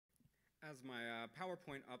As my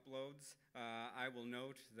PowerPoint uploads, I will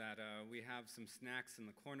note that we have some snacks in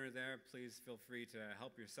the corner there. Please feel free to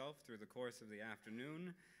help yourself through the course of the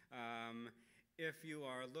afternoon. If you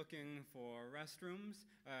are looking for restrooms,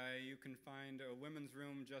 you can find a women's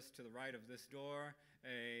room just to the right of this door,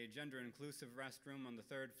 a gender-inclusive restroom on the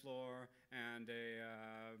 3rd floor, and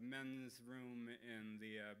a men's room in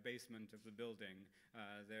the basement of the building.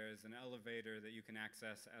 There's an elevator that you can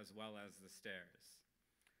access as well as the stairs.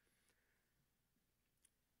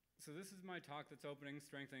 So this is my talk that's opening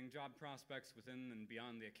Strengthening Job Prospects Within and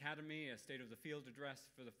Beyond the Academy, a State of the Field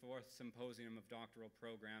address for the 4th Symposium of Doctoral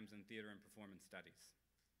Programs in Theater and Performance Studies.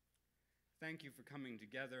 Thank you for coming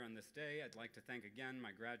together on this day. I'd like to thank again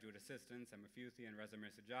my graduate assistants, Emma Futhi and Reza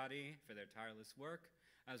Mirsajadi, for their tireless work,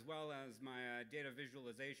 as well as my data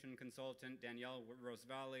visualization consultant, Danielle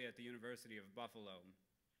Rosvalli at the University of Buffalo.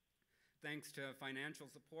 Thanks to financial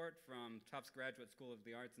support from Tufts Graduate School of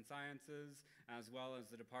the Arts and Sciences, as well as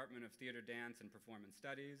the Department of Theater, Dance, and Performance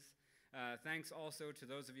Studies. Thanks also to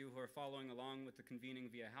those of you who are following along with the convening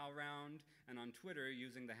via HowlRound and on Twitter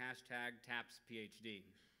using the hashtag TapsPhD.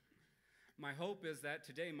 My hope is that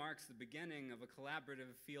today marks the beginning of a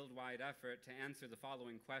collaborative field-wide effort to answer the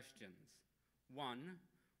following questions. 1,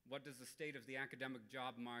 what does the state of the academic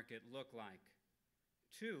job market look like?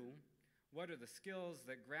 2, what are the skills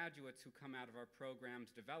that graduates who come out of our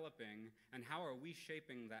programs developing, and how are we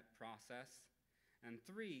shaping that process? And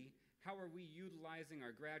 3, how are we utilizing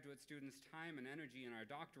our graduate students' time and energy in our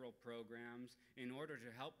doctoral programs in order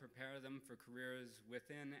to help prepare them for careers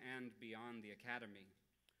within and beyond the academy?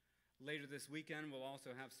 Later this weekend, we'll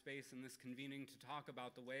also have space in this convening to talk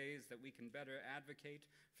about the ways that we can better advocate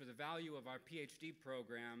for the value of our PhD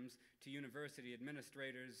programs to university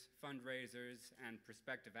administrators, fundraisers, and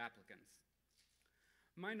prospective applicants.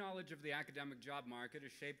 My knowledge of the academic job market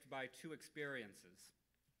is shaped by 2 experiences.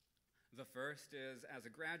 The first is as a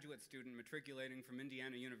graduate student matriculating from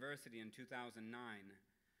Indiana University in 2009.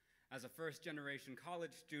 As a first-generation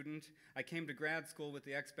college student, I came to grad school with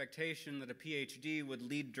the expectation that a PhD would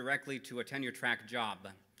lead directly to a tenure-track job.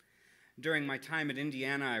 During my time at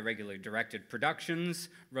Indiana, I regularly directed productions,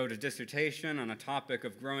 wrote a dissertation on a topic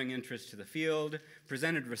of growing interest to the field,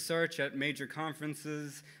 presented research at major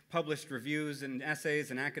conferences, published reviews and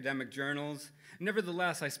essays in academic journals.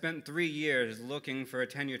 Nevertheless, I spent 3 years looking for a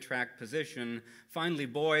tenure-track position, finally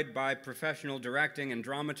buoyed by professional directing and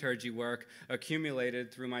dramaturgy work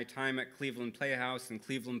accumulated through my time at Cleveland Playhouse and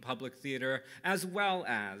Cleveland Public Theater, as well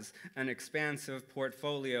as an expansive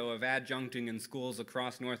portfolio of adjuncting in schools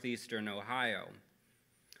across northeastern Ohio.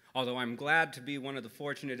 Although I'm glad to be one of the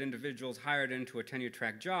fortunate individuals hired into a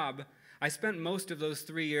tenure-track job, I spent most of those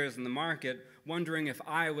 3 years in the market wondering if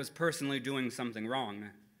I was personally doing something wrong.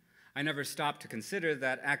 I never stopped to consider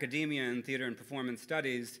that academia in theater and performance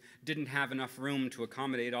studies didn't have enough room to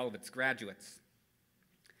accommodate all of its graduates.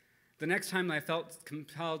 The next time I felt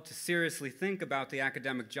compelled to seriously think about the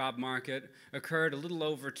academic job market occurred a little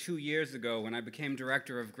over 2 years ago when I became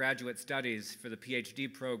Director of Graduate Studies for the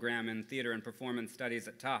PhD program in Theater and Performance Studies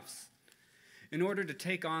at Tufts. In order to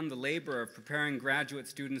take on the labor of preparing graduate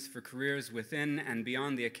students for careers within and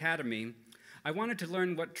beyond the academy, I wanted to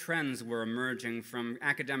learn what trends were emerging from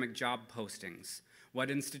academic job postings,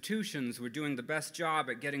 what institutions were doing the best job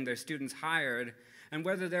at getting their students hired, and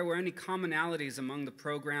whether there were any commonalities among the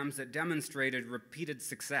programs that demonstrated repeated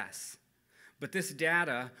success. But this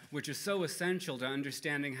data, which is so essential to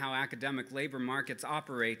understanding how academic labor markets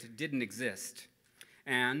operate, didn't exist.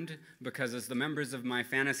 And because, as the members of my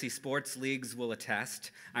fantasy sports leagues will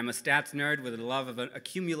attest, I'm a stats nerd with a love of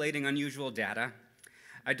accumulating unusual data,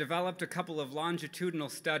 I developed a couple of longitudinal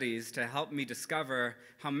studies to help me discover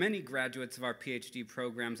how many graduates of our PhD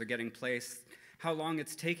programs are getting placed, how long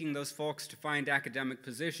it's taking those folks to find academic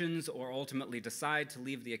positions or ultimately decide to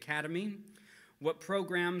leave the academy, what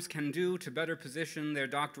programs can do to better position their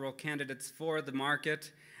doctoral candidates for the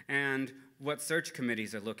market, and what search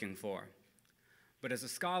committees are looking for. But as a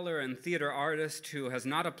scholar and theater artist who has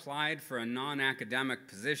not applied for a non-academic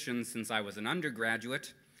position since I was an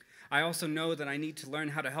undergraduate, I also know that I need to learn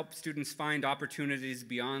how to help students find opportunities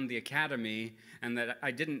beyond the academy, and that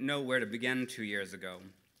I didn't know where to begin 2 years ago.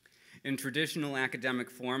 In traditional academic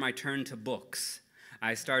form, I turned to books.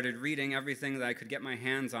 I started reading everything that I could get my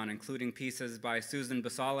hands on, including pieces by Susan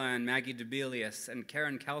Basala and Maggie Debelius and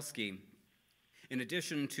Karen Kelsky, in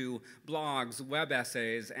addition to blogs, web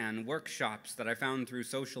essays, and workshops that I found through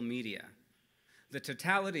social media. The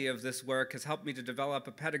totality of this work has helped me to develop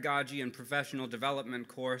a pedagogy and professional development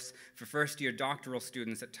course for first-year doctoral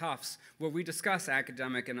students at Tufts, where we discuss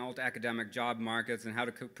academic and alt-academic job markets and how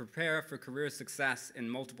to prepare for career success in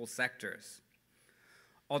multiple sectors.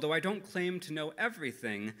 Although I don't claim to know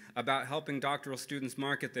everything about helping doctoral students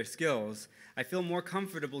market their skills, I feel more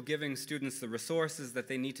comfortable giving students the resources that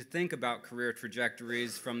they need to think about career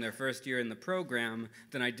trajectories from their first year in the program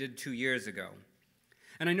than I did 2 years ago.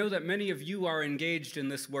 And I know that many of you are engaged in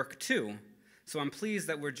this work too, so I'm pleased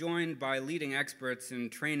that we're joined by leading experts in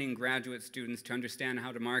training graduate students to understand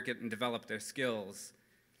how to market and develop their skills.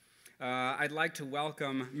 I'd like to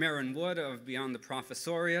welcome Marin Wood of Beyond the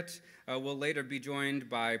Professoriate. We'll later be joined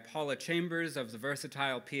by Paula Chambers of the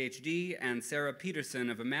Versatile PhD and Sarah Peterson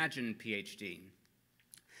of Imagine PhD.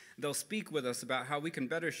 They'll speak with us about how we can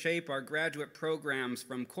better shape our graduate programs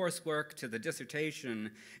from coursework to the dissertation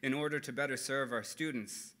in order to better serve our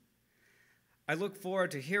students. I look forward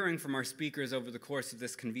to hearing from our speakers over the course of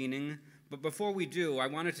this convening, but before we do, I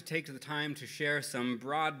wanted to take the time to share some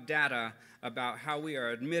broad data about how we are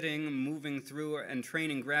admitting, moving through, and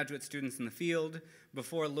training graduate students in the field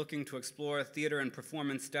before looking to explore theater and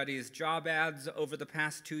performance studies job ads over the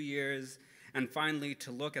past 2 years, and finally to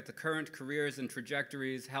look at the current careers and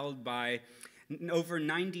trajectories held by over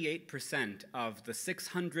 98% of the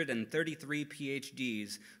 633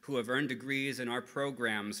 PhDs who have earned degrees in our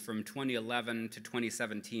programs from 2011 to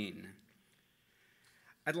 2017.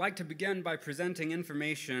 I'd like to begin by presenting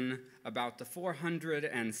information about the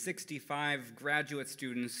 465 graduate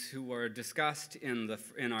students who were discussed in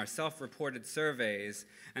our self-reported surveys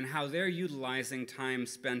and how they're utilizing time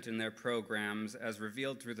spent in their programs as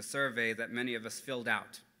revealed through the survey that many of us filled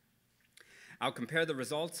out. I'll compare the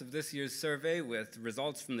results of this year's survey with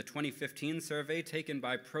results from the 2015 survey taken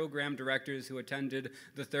by program directors who attended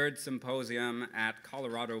the 3rd symposium at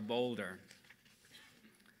Colorado Boulder.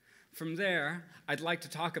 From there, I'd like to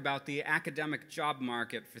talk about the academic job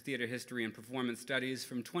market for theater history and performance studies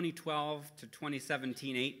from 2012 to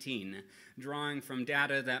 2017-18, drawing from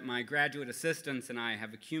data that my graduate assistants and I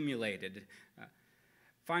have accumulated.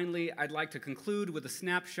 Finally, I'd like to conclude with a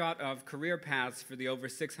snapshot of career paths for the over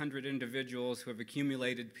 600 individuals who have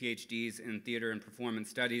accumulated PhDs in theater and performance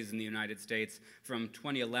studies in the United States from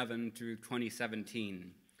 2011 through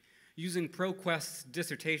 2017. Using ProQuest's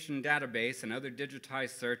dissertation database and other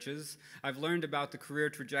digitized searches, I've learned about the career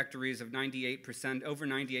trajectories of over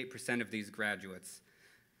 98% of these graduates.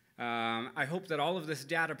 I hope that all of this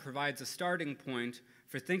data provides a starting point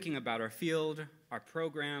for thinking about our field, our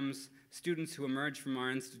programs, students who emerge from our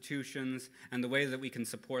institutions, and the way that we can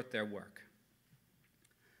support their work.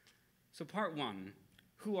 So part 1,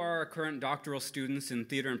 who are our current doctoral students in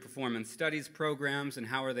theater and performance studies programs, and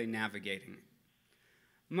how are they navigating?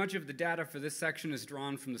 Much of the data for this section is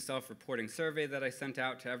drawn from the self-reporting survey that I sent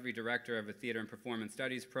out to every director of a theater and performance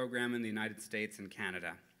studies program in the United States and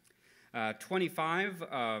Canada. 25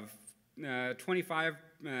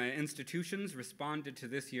 institutions responded to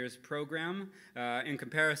this year's program. In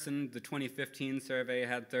comparison, the 2015 survey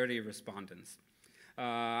had 30 respondents.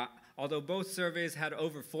 Although both surveys had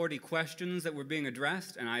over 40 questions that were being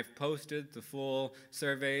addressed, and I've posted the full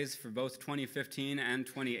surveys for both 2015 and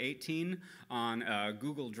 2018 on a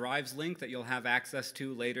Google Drives link that you'll have access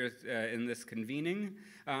to later in this convening,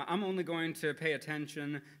 I'm only going to pay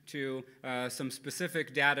attention to some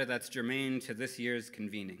specific data that's germane to this year's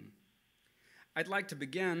convening. I'd like to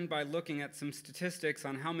begin by looking at some statistics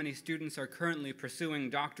on how many students are currently pursuing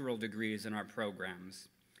doctoral degrees in our programs.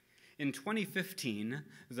 In 2015,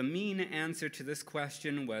 the mean answer to this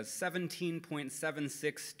question was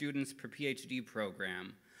 17.76 students per PhD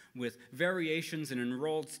program, with variations in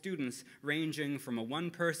enrolled students ranging from a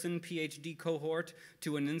one-person PhD cohort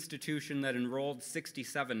to an institution that enrolled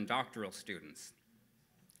 67 doctoral students.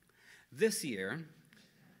 This year,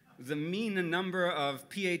 the mean number of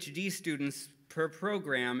PhD students per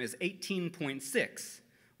program is 18.6,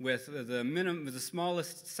 with the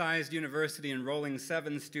smallest sized university enrolling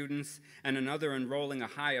 7 students and another enrolling a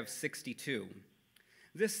high of 62.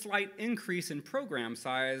 This slight increase in program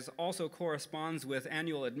size also corresponds with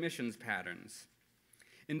annual admissions patterns.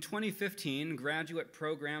 In 2015, graduate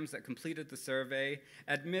programs that completed the survey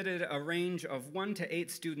admitted a range of 1 to 8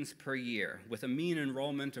 students per year, with a mean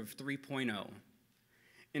enrollment of 3.0.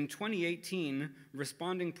 In 2018,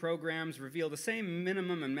 responding programs reveal the same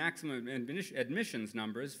minimum and maximum admissions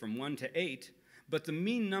numbers from 1 to 8, but the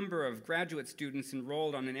mean number of graduate students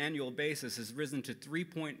enrolled on an annual basis has risen to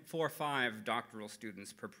 3.45 doctoral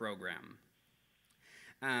students per program.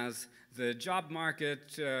 As the job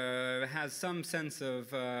market has some sense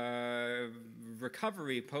of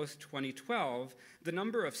recovery post-2012, the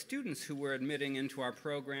number of students who we're admitting into our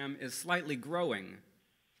program is slightly growing.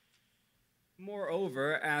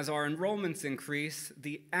 Moreover, as our enrollments increase,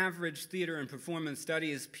 the average theater and performance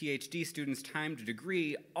studies PhD students' time to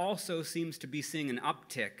degree also seems to be seeing an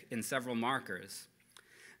uptick in several markers.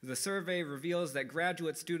 The survey reveals that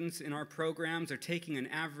graduate students in our programs are taking an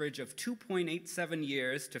average of 2.87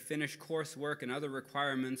 years to finish coursework and other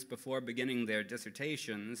requirements before beginning their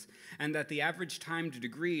dissertations, and that the average time to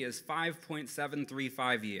degree is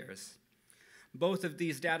 5.735 years. Both of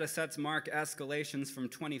these data sets mark escalations from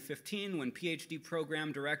 2015, when PhD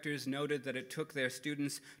program directors noted that it took their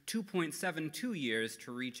students 2.72 years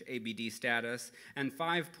to reach ABD status and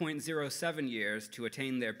 5.07 years to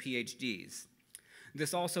attain their PhDs.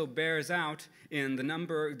 This also bears out in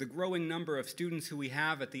the growing number of students who we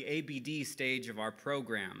have at the ABD stage of our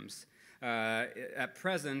programs. At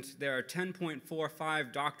present, there are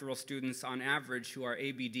 10.45 doctoral students on average who are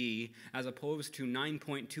ABD, as opposed to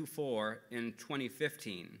 9.24 in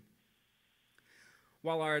 2015.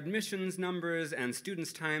 While our admissions numbers and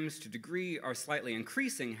students' times to degree are slightly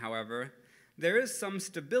increasing, however, there is some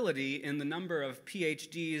stability in the number of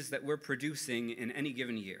PhDs that we're producing in any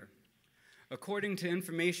given year. According to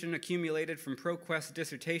information accumulated from ProQuest's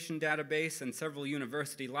dissertation database and several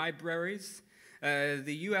university libraries, the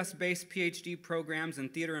US-based PhD programs in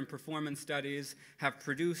theater and performance studies have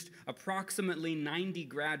produced approximately 90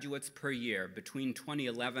 graduates per year between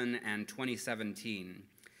 2011 and 2017.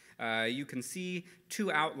 You can see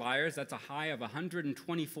two outliers. That's a high of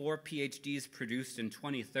 124 PhDs produced in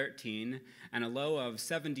 2013 and a low of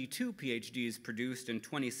 72 PhDs produced in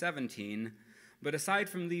 2017. But aside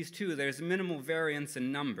from these two, there's minimal variance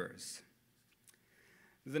in numbers.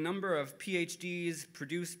 The number of PhDs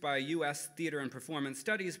produced by US theater and performance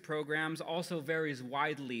studies programs also varies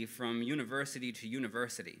widely from university to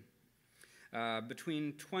university.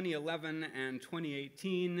 Between 2011 and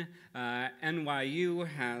 2018, NYU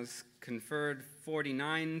has conferred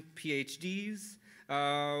 49 PhDs,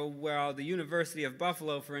 while the University of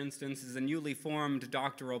Buffalo, for instance, is a newly formed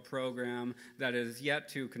doctoral program that is yet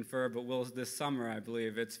to confer, but will this summer, I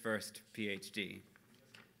believe, its first PhD.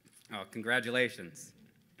 Oh, congratulations.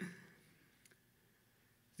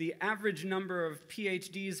 The average number of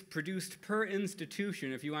PhDs produced per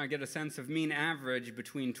institution, if you want to get a sense of mean average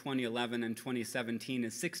between 2011 and 2017,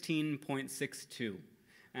 is 16.62.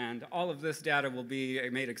 And all of this data will be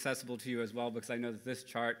made accessible to you as well, because I know that this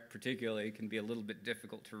chart particularly can be a little bit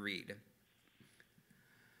difficult to read.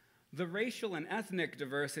 The racial and ethnic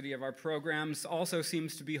diversity of our programs also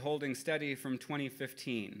seems to be holding steady from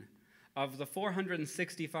 2015. Of the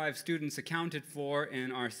 465 students accounted for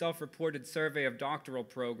in our self-reported survey of doctoral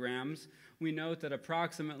programs, we note that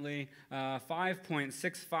approximately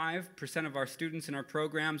 5.65% of our students in our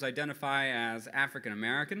programs identify as African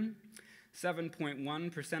American,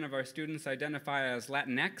 7.1% of our students identify as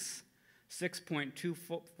Latinx,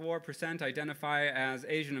 6.24% identify as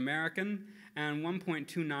Asian American, and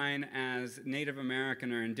 1.29% as Native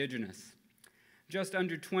American or Indigenous. Just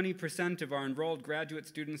under 20% of our enrolled graduate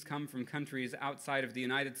students come from countries outside of the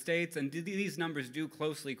United States, and these numbers do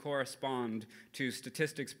closely correspond to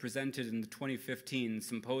statistics presented in the 2015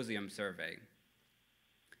 Symposium survey.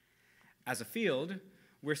 As a field,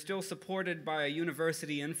 we're still supported by a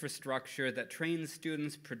university infrastructure that trains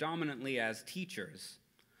students predominantly as teachers.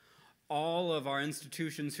 All of our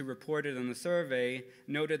institutions who reported in the survey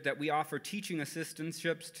noted that we offer teaching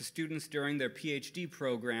assistantships to students during their PhD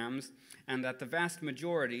programs, and that the vast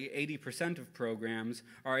majority, 80% of programs,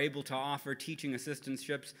 are able to offer teaching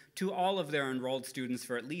assistantships to all of their enrolled students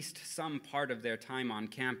for at least some part of their time on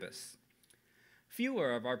campus.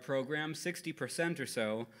 Fewer of our programs, 60% or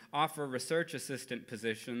so, offer research assistant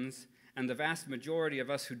positions, and the vast majority of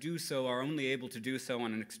us who do so are only able to do so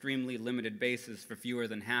on an extremely limited basis for fewer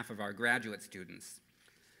than half of our graduate students.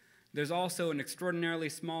 There's also an extraordinarily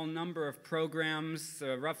small number of programs,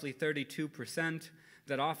 roughly 32%,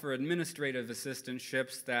 that offer administrative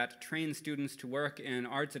assistantships that train students to work in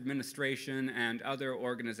arts administration and other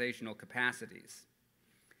organizational capacities.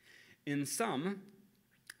 In sum,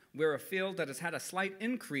 we're a field that has had a slight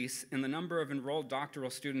increase in the number of enrolled doctoral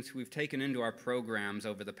students who we've taken into our programs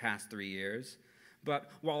over the past 3 years.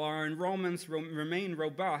 But while our enrollments remain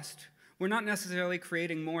robust, we're not necessarily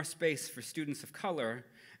creating more space for students of color,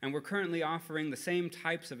 and we're currently offering the same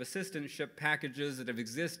types of assistantship packages that have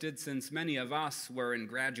existed since many of us were in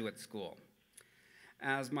graduate school.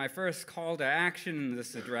 As my first call to action in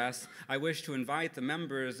this address, I wish to invite the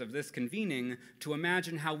members of this convening to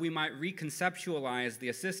imagine how we might reconceptualize the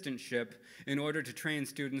assistantship in order to train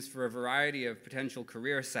students for a variety of potential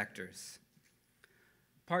career sectors.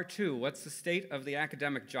 Part 2, what's the state of the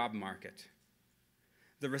academic job market?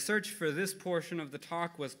 The research for this portion of the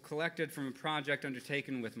talk was collected from a project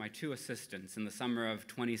undertaken with my 2 assistants in the summer of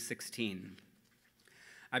 2016.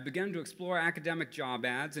 I began to explore academic job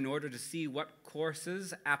ads in order to see what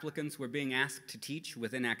courses applicants were being asked to teach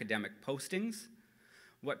within academic postings,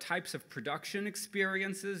 what types of production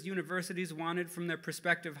experiences universities wanted from their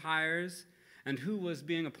prospective hires, and who was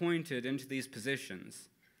being appointed into these positions.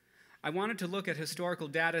 I wanted to look at historical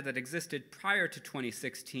data that existed prior to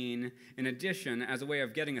 2016, in addition, as a way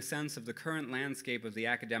of getting a sense of the current landscape of the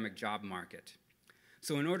academic job market.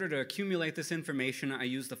 So in order to accumulate this information, I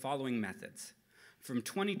used the following methods. From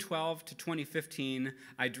 2012 to 2015,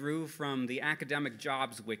 I drew from the Academic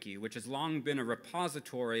Jobs Wiki, which has long been a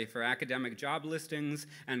repository for academic job listings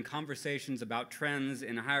and conversations about trends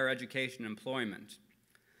in higher education employment.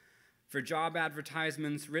 For job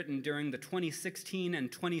advertisements written during the 2016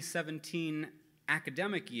 and 2017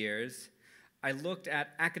 academic years, I looked at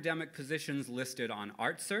academic positions listed on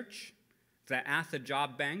ArtSearch, the ATHA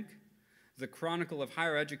Job Bank, the Chronicle of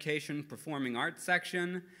Higher Education Performing Arts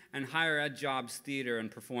section, and Higher Ed Jobs Theater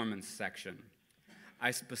and Performance section.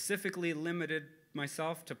 I specifically limited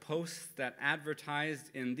myself to posts that advertised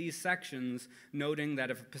in these sections, noting that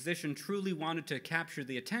if a position truly wanted to capture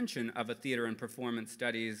the attention of a theater and performance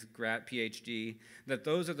studies PhD, that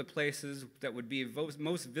those are the places that would be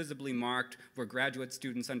most visibly marked where graduate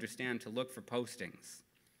students understand to look for postings.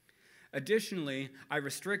 Additionally, I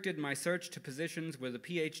restricted my search to positions where the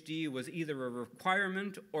PhD was either a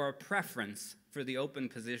requirement or a preference for the open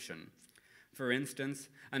position. For instance,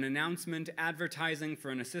 an announcement advertising for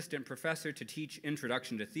an assistant professor to teach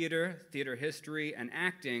Introduction to Theater, Theater History, and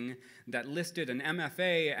Acting that listed an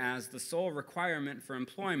MFA as the sole requirement for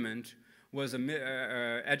employment was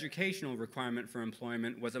educational requirement for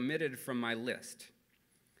employment was omitted from my list.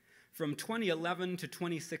 From 2011 to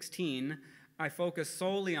 2016, I focused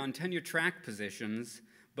solely on tenure-track positions,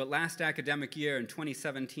 but last academic year in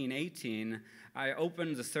 2017-18, I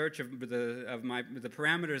opened the search the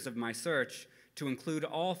parameters of my search to include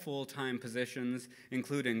all full-time positions,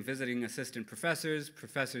 including visiting assistant professors,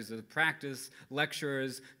 professors of practice,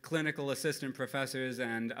 lecturers, clinical assistant professors,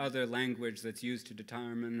 and other language that's used to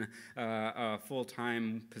determine a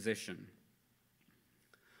full-time position.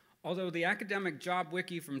 Although the Academic Job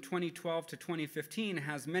Wiki from 2012 to 2015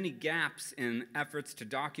 has many gaps in efforts to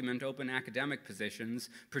document open academic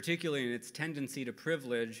positions, particularly in its tendency to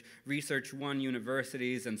privilege Research One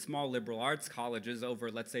universities and small liberal arts colleges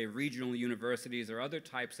over, let's say, regional universities or other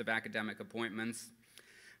types of academic appointments,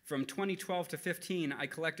 from 2012 to 15, I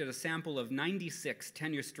collected a sample of 96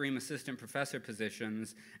 tenure stream assistant professor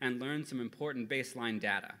positions and learned some important baseline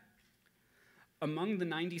data. Among the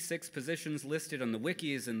 96 positions listed on the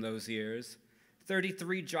wikis in those years,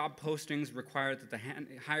 33 job postings required that the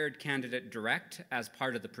hired candidate direct as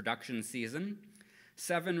part of the production season,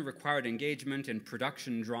 7 required engagement in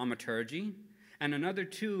production dramaturgy, and another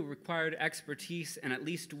 2 required expertise in at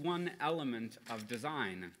least one element of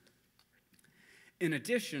design. In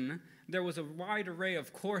addition, there was a wide array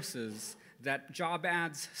of courses that job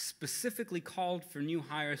ads specifically called for new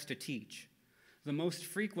hires to teach. The most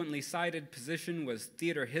frequently cited position was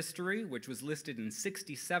theater history, which was listed in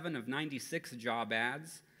 67 of 96 job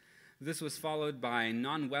ads. This was followed by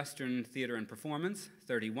non-Western theater and performance,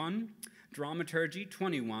 31, dramaturgy,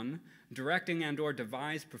 21, directing and or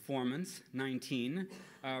devised performance, 19,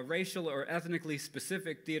 racial or ethnically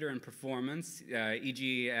specific theater and performance,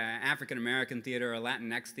 e.g. African American theater,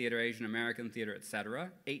 Latinx theater, Asian American theater,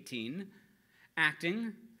 etc., 18,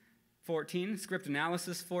 acting, 14, script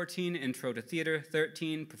analysis, 14, intro to theater,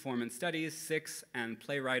 13, performance studies, 6, and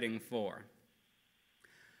playwriting, 4.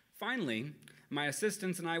 Finally, my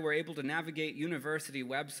assistants and I were able to navigate university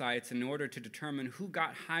websites in order to determine who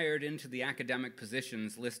got hired into the academic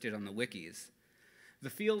positions listed on the wikis. The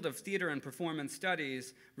field of theater and performance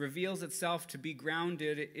studies reveals itself to be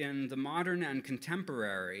grounded in the modern and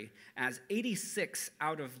contemporary, as 86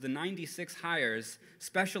 out of the 96 hires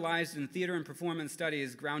specialized in theater and performance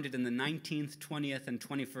studies grounded in the 19th, 20th, and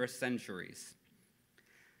 21st centuries.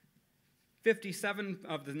 57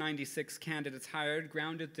 of the 96 candidates hired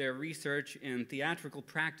grounded their research in theatrical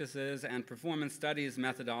practices and performance studies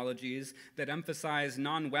methodologies that emphasize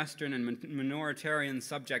non-Western and minoritarian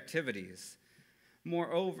subjectivities.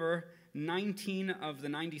 Moreover, 19 of the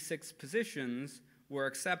 96 positions were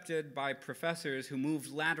accepted by professors who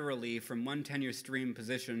moved laterally from one tenure stream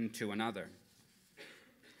position to another.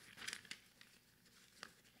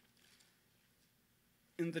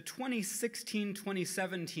 In the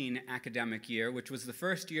 2016-2017 academic year, which was the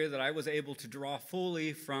first year that I was able to draw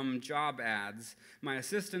fully from job ads, my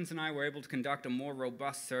assistants and I were able to conduct a more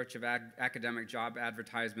robust search of academic job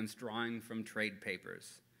advertisements drawing from trade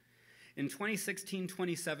papers. In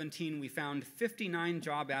 2016-2017, we found 59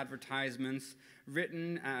 job advertisements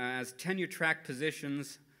written as tenure-track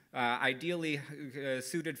positions, ideally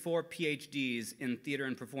suited for PhDs in theater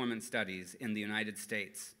and performance studies in the United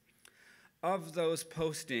States. Of those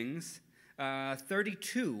postings,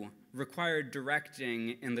 32 required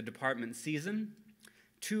directing in the department season,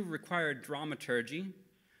 2 required dramaturgy,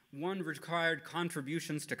 1 required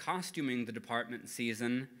contributions to costuming the department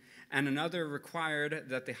season, and another required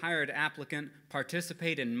that the hired applicant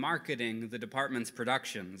participate in marketing the department's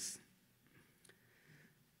productions.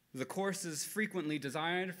 The courses frequently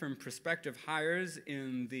desired from prospective hires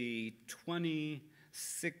in the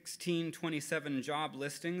 2016-27 job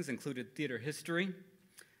listings included theater history,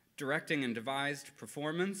 directing and devised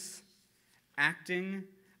performance, acting,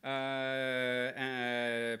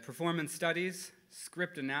 performance studies,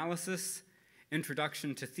 script analysis,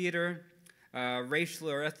 introduction to theater, racial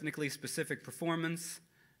or ethnically specific performance,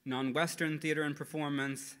 non-Western theater and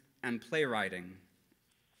performance, and playwriting.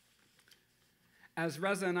 As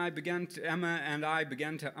Emma and I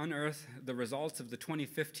began to unearth the results of the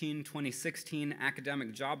 2015-2016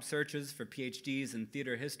 academic job searches for PhDs in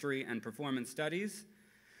theater history and performance studies,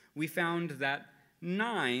 we found that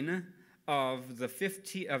 9 of the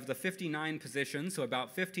 59 positions, so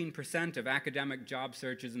about 15% of academic job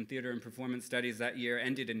searches in theater and performance studies that year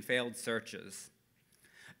ended in failed searches.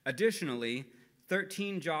 Additionally,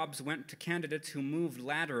 13 jobs went to candidates who moved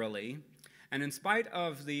laterally, and in spite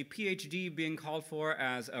of the PhD being called for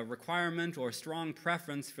as a requirement or strong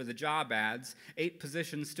preference for the job ads, 8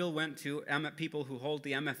 positions still went to people who hold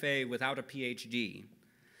the MFA without a PhD.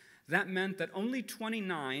 That meant that only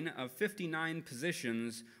 29 of 59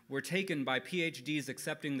 positions were taken by PhDs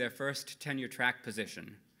accepting their first tenure-track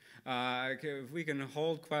position. If we can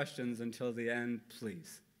hold questions until the end,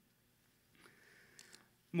 please.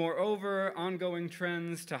 Moreover, ongoing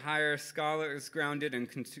trends to hire scholars grounded in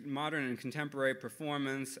modern and contemporary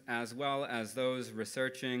performance, as well as those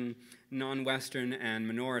researching non-Western and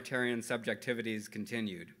minoritarian subjectivities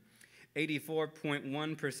continued.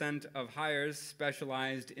 84.1% of hires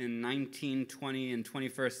specialized in 19th, 20th, and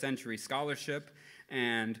 21st century scholarship,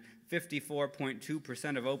 and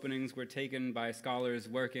 54.2% of openings were taken by scholars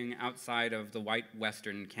working outside of the white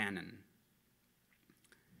Western canon.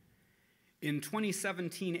 In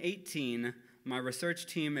 2017-18, my research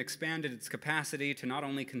team expanded its capacity to not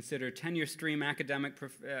only consider tenure-stream academic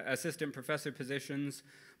assistant professor positions,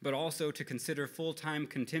 but also to consider full-time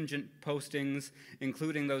contingent postings,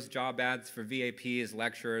 including those job ads for VAPs,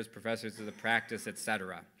 lecturers, professors of the practice,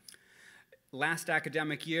 etc. Last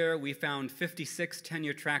academic year, we found 56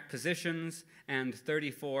 tenure-track positions and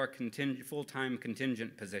 34 full-time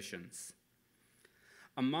contingent positions.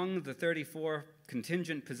 Among the 34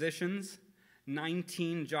 contingent positions,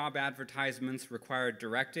 19 job advertisements required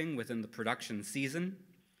directing within the production season.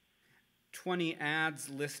 20 ads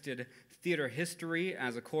listed theater history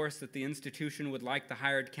as a course that the institution would like the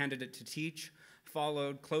hired candidate to teach,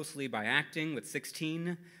 followed closely by acting with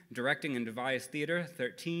 16, directing and devised theater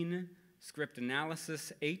 13, script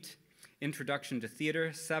analysis 8, introduction to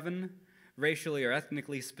theater 7, racially or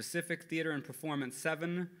ethnically specific theater and performance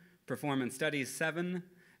 7, performance studies 7,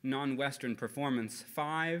 non-Western performance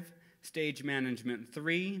 5, stage management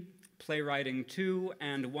 3, playwriting 2,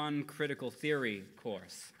 and 1 critical theory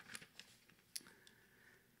course.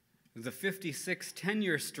 The 56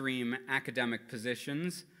 tenure stream academic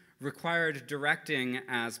positions required directing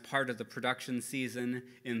as part of the production season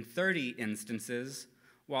in 30 instances,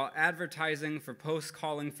 while advertising for posts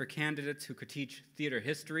calling for candidates who could teach theater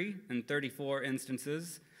history in 34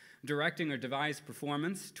 instances, directing or devised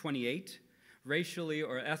performance 28, racially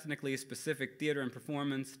or ethnically specific theater and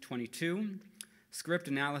performance 22, script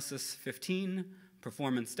analysis 15,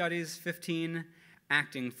 performance studies 15,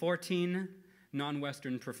 acting 14,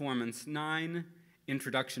 non-Western performance 9,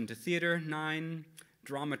 introduction to theater 9,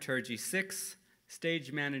 dramaturgy 6,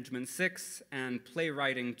 stage management 6, and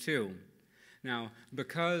playwriting 2. Now,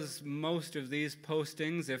 because most of these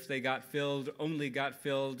postings, if they got filled, only got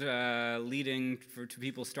filled leading to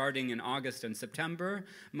people starting in August and September,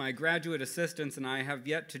 my graduate assistants and I have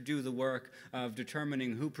yet to do the work of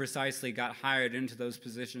determining who precisely got hired into those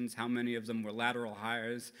positions, how many of them were lateral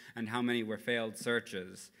hires, and how many were failed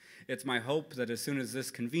searches. It's my hope that as soon as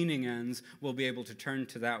this convening ends, we'll be able to turn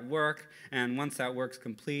to that work, and once that work's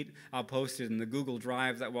complete, I'll post it in the Google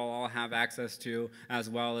Drive that we'll all have access to, as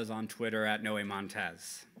well as on Twitter at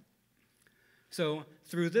Montez. So,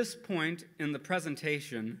 through this point in the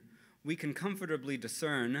presentation, we can comfortably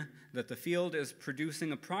discern that the field is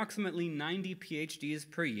producing approximately 90 PhDs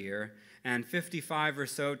per year and 55 or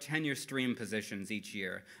so tenure stream positions each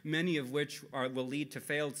year, many of which will lead to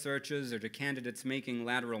failed searches or to candidates making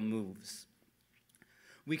lateral moves.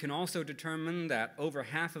 We can also determine that over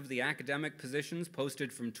half of the academic positions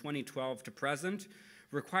posted from 2012 to present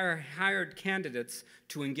require hired candidates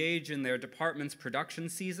to engage in their department's production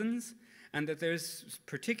seasons, and that there's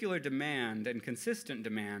particular demand and consistent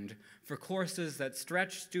demand for courses that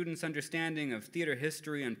stretch students' understanding of theater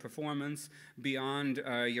history and performance beyond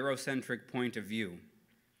a Eurocentric point of view.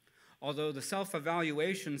 Although the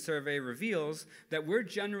self-evaluation survey reveals that we're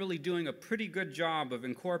generally doing a pretty good job of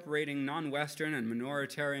incorporating non-Western and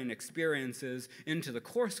minoritarian experiences into the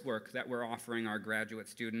coursework that we're offering our graduate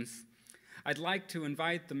students, I'd like to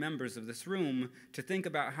invite the members of this room to think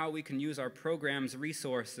about how we can use our program's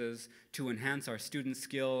resources to enhance our student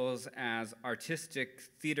skills as artistic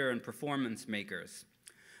theater and performance makers.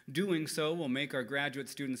 Doing so will make our graduate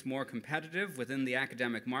students more competitive within the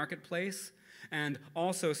academic marketplace, and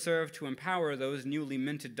also serve to empower those newly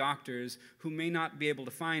minted doctors who may not be able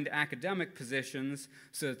to find academic positions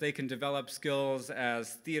so that they can develop skills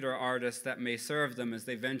as theater artists that may serve them as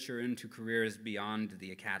they venture into careers beyond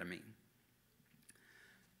the academy.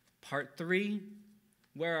 Part 3,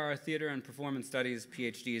 where are theater and performance studies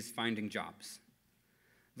PhDs finding jobs?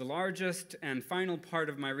 The largest and final part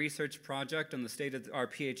of my research project on the state of our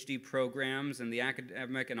PhD programs and the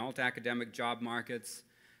academic and alt-academic job markets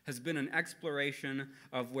has been an exploration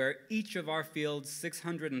of where each of our field's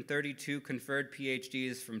 632 conferred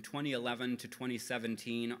PhDs from 2011 to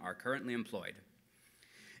 2017 are currently employed.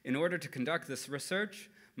 In order to conduct this research,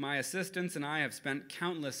 my assistants and I have spent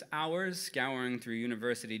countless hours scouring through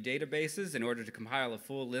university databases in order to compile a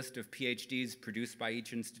full list of PhDs produced by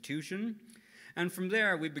each institution. And from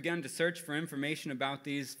there, we began to search for information about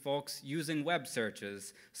these folks using web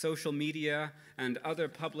searches, social media, and other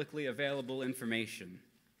publicly available information.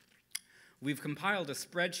 We've compiled a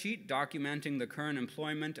spreadsheet documenting the current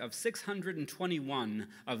employment of 621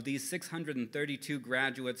 of these 632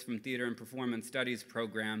 graduates from theater and performance studies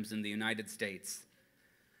programs in the United States.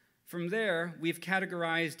 From there, we've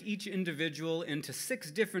categorized each individual into 6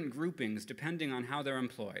 different groupings depending on how they're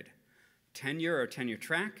employed: tenure or tenure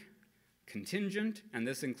track, contingent, and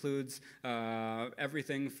this includes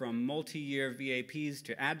everything from multi-year VAPs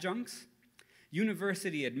to adjuncts,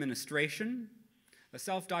 university administration, a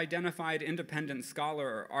self-identified independent scholar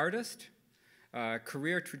or artist,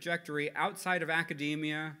 career trajectory outside of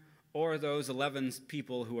academia, or those 11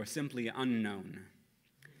 people who are simply unknown.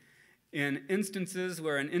 In instances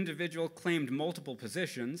where an individual claimed multiple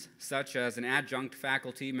positions, such as an adjunct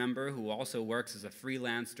faculty member who also works as a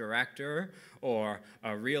freelance director, or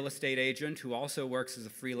a real estate agent who also works as a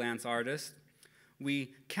freelance artist,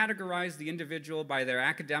 we categorize the individual by their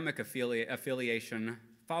academic affiliation,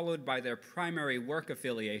 followed by their primary work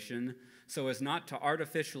affiliation, so as not to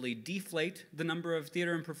artificially deflate the number of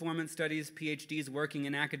theater and performance studies PhDs working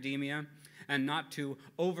in academia, and not to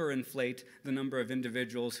overinflate the number of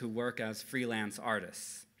individuals who work as freelance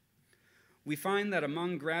artists. We find that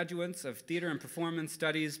among graduates of theater and performance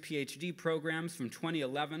studies PhD programs from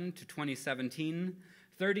 2011 to 2017,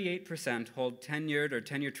 38% hold tenured or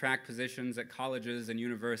tenure-track positions at colleges and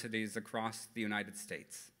universities across the United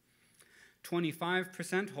States.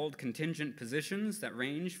 25% hold contingent positions that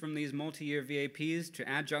range from these multi-year VAPs to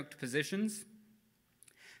adjunct positions.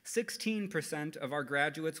 16% of our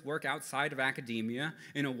graduates work outside of academia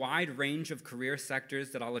in a wide range of career sectors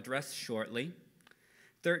that I'll address shortly.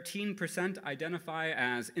 13% identify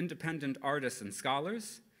as independent artists and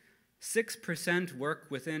scholars. 6% work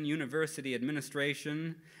within university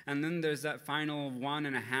administration, and then there's that final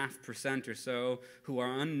 1.5% or so who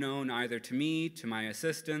are unknown either to me, to my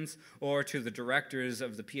assistants, or to the directors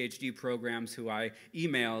of the PhD programs who I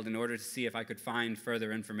emailed in order to see if I could find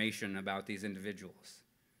further information about these individuals.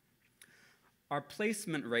 Our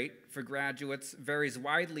placement rate for graduates varies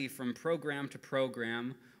widely from program to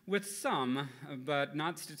program, with some, but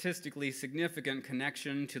not statistically significant,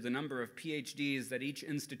 connection to the number of PhDs that each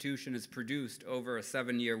institution has produced over a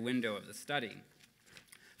 7-year window of the study.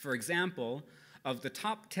 For example, of the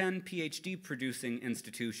top 10 PhD-producing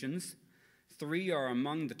institutions, 3 are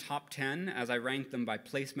among the top 10 as I rank them by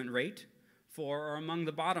placement rate, 4 are among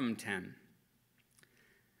the bottom 10.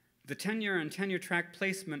 The tenure and tenure-track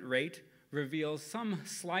placement rate reveals some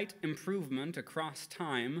slight improvement across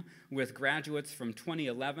time, with graduates from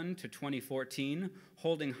 2011 to 2014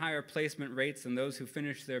 holding higher placement rates than those who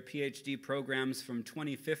finished their PhD programs from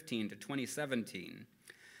 2015 to 2017.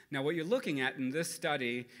 Now, what you're looking at in this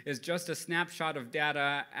study is just a snapshot of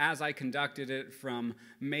data as I conducted it from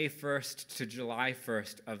May 1st to July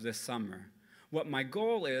 1st of this summer. What my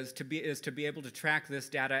goal is to be able to track this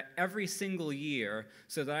data every single year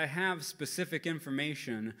so that I have specific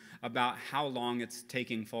information about how long it's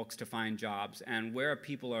taking folks to find jobs and where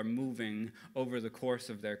people are moving over the course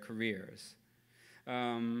of their careers.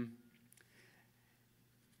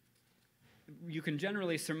 you can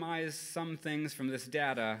generally surmise some things from this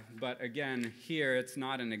data, but again, here it's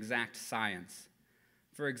not an exact science.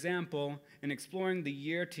 For example, in exploring the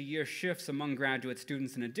year-to-year shifts among graduate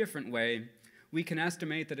students in a different way, we can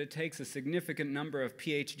estimate that it takes a significant number of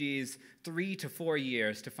PhDs 3 to 4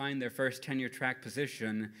 years to find their first tenure-track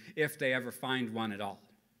position, if they ever find one at all.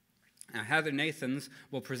 Now, Heather Nathans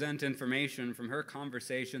will present information from her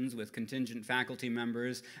conversations with contingent faculty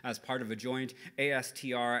members as part of a joint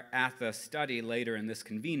ASTR-ATHA study later in this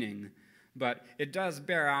convening, but it does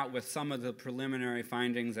bear out with some of the preliminary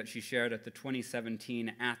findings that she shared at the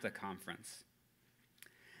 2017 ATHA conference.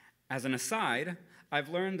 As an aside, I've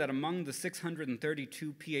learned that among the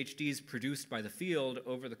 632 PhDs produced by the field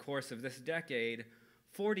over the course of this decade,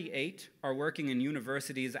 48 are working in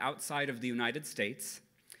universities outside of the United States,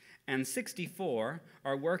 and 64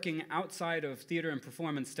 are working outside of theater and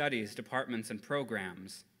performance studies departments and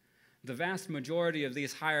programs. The vast majority of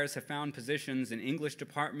these hires have found positions in English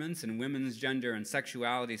departments and women's, gender, and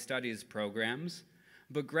sexuality studies programs,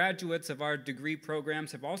 but graduates of our degree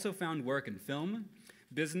programs have also found work in film,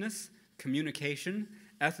 business, communication,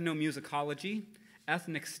 ethnomusicology,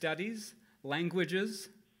 ethnic studies, languages,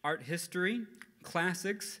 art history,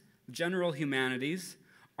 classics, general humanities,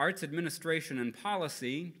 arts administration and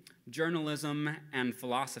policy, journalism, and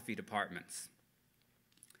philosophy departments.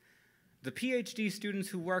 The PhD students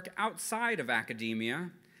who work outside of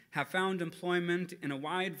academia have found employment in a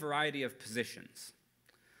wide variety of positions.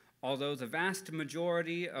 Although the vast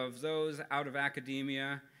majority of those out of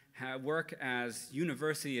academia work as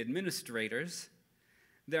university administrators,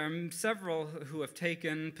 there are several who have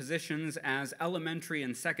taken positions as elementary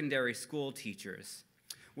and secondary school teachers.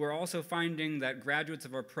 We're also finding that graduates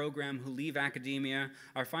of our program who leave academia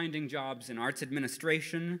are finding jobs in arts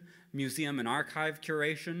administration, museum and archive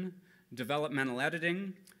curation, developmental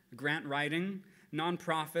editing, grant writing,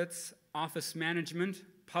 nonprofits, office management,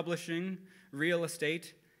 publishing, real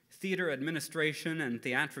estate, theater administration and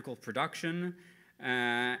theatrical production,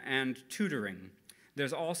 and tutoring.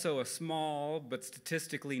 There's also a small but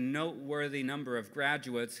statistically noteworthy number of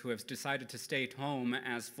graduates who have decided to stay at home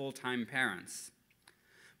as full-time parents.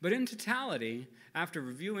 But in totality, after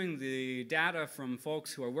reviewing the data from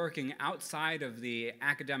folks who are working outside of the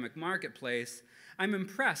academic marketplace, I'm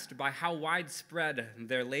impressed by how widespread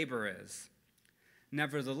their labor is.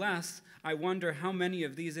 Nevertheless, I wonder how many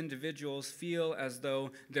of these individuals feel as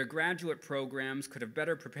though their graduate programs could have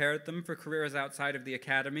better prepared them for careers outside of the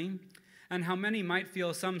academy, and how many might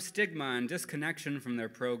feel some stigma and disconnection from their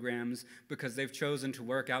programs because they've chosen to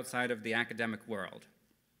work outside of the academic world.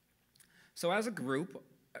 So as a group,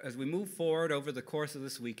 as we move forward over the course of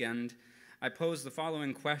this weekend, I pose the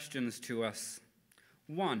following questions to us.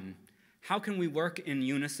 1, how can we work in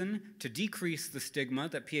unison to decrease the stigma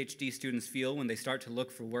that PhD students feel when they start to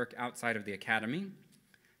look for work outside of the academy?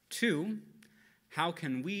 2, how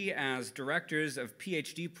can we as directors of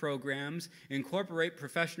PhD programs incorporate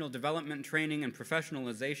professional development training and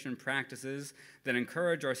professionalization practices that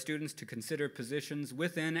encourage our students to consider positions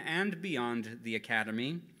within and beyond the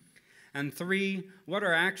academy? And 3, what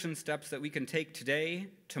are action steps that we can take today,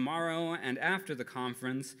 tomorrow, and after the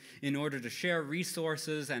conference in order to share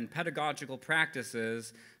resources and pedagogical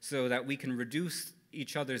practices so that we can reduce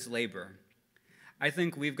each other's labor? I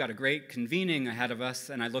think we've got a great convening ahead of us,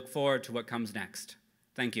 and I look forward to what comes next.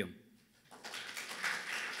 Thank you.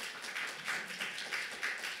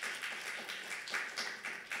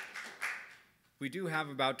 We do have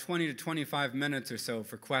about 20 to 25 minutes or so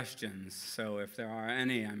for questions, so if there are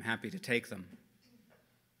any, I'm happy to take them.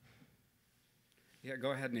 Yeah, go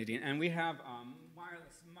ahead, Nadine. And we have a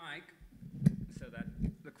wireless mic so that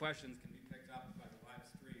the questions can be picked up by the live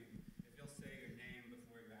stream. If you'll say your name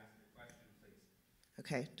before you ask your question, please.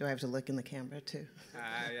 Okay, do I have to look in the camera too?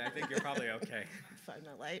 I think you're probably okay. Find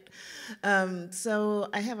my light. So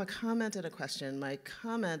I have a comment and a question. My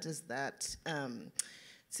comment is that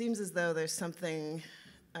it seems as though there's something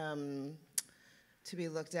to be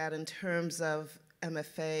looked at in terms of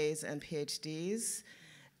MFAs and PhDs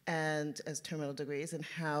and as terminal degrees and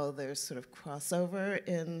how there's sort of crossover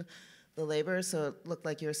in the labor. So it looked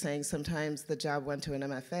like you were saying sometimes the job went to an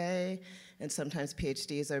MFA and sometimes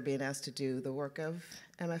PhDs are being asked to do the work of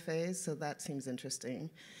MFAs, so that seems interesting.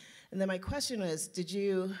 And then my question is, did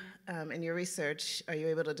you, in your research, are you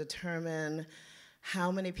able to determine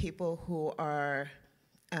how many people are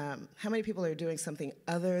doing something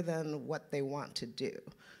other than what they want to do,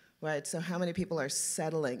 right? So how many people are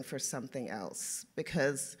settling for something else?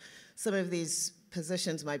 Because some of these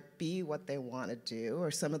positions might be what they want to do, or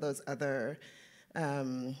some of those other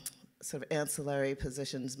sort of ancillary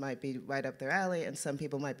positions might be right up their alley, and some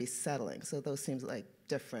people might be settling. So those seems like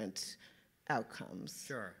different outcomes?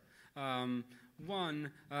 Sure.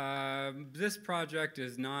 One, this project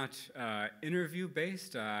is not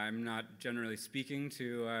interview-based. I'm not generally speaking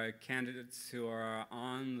to candidates who are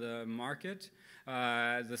on the market.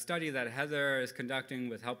 The study that Heather is conducting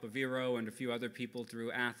with help of Vero and a few other people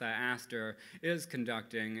through ATHA Aster is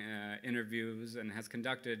conducting interviews and has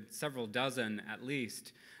conducted several dozen at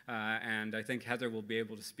least. And I think Heather will be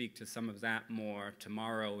able to speak to some of that more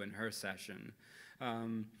tomorrow in her session.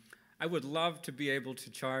 I would love to be able to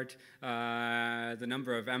chart the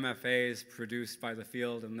number of MFAs produced by the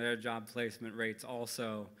field and their job placement rates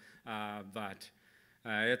also, but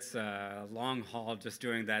it's a long haul just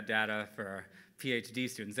doing that data for PhD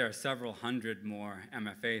students. There are several hundred more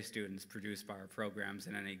MFA students produced by our programs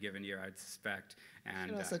in any given year, I'd suspect. And I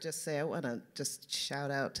should also just say, I want to just shout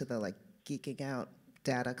out to the geeking out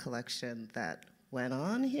data collection that went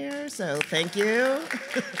on here, so thank you.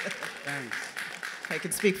 Thanks. I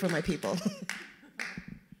can speak for my people.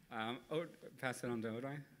 Pass it on to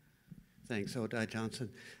Odai. Thanks, Odai Johnson.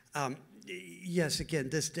 Yes, again,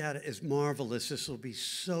 this data is marvelous. This will be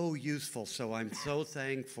so useful. So I'm so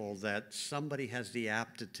thankful that somebody has the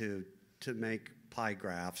aptitude to make pie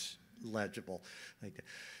graphs legible like that.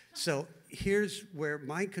 So here's where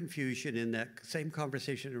my confusion in that same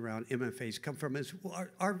conversation around MFAs come from is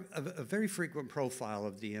a very frequent profile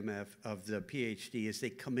of the PhD is they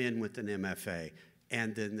come in with an MFA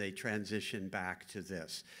and then they transition back to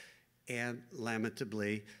this. And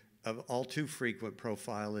lamentably, of all too frequent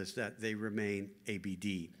profile is that they remain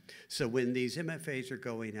ABD. So when these MFAs are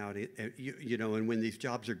going out, and when these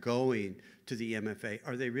jobs are going to the MFA,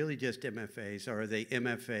 are they really just MFAs, or are they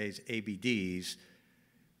MFAs, ABDs,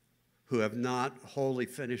 who have not wholly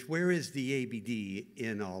finished? Where is the ABD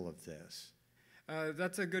in all of this?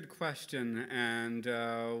 That's a good question, and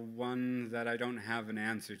one that I don't have an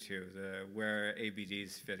answer to, where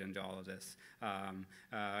ABDs fit into all of this.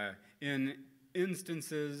 In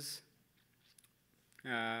instances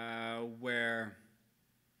where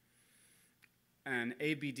an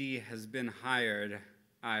ABD has been hired,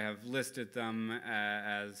 I have listed them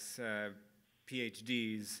as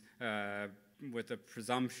PhDs with the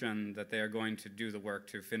presumption that they are going to do the work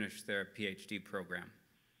to finish their PhD program.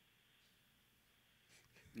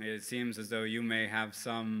 It seems as though you may have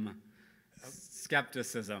some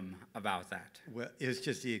skepticism about that. Well, it's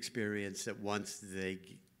just the experience that once they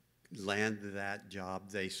land that job,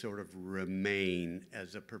 they sort of remain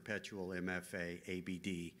as a perpetual MFA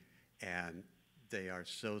ABD, and they are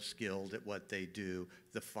so skilled at what they do,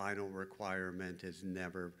 the final requirement is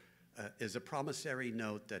never, is a promissory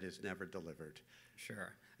note that is never delivered.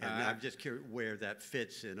 Sure. And I'm just curious where that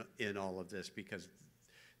fits in all of this, because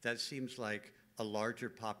that seems like a larger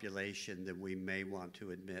population than we may want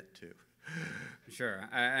to admit to. Sure,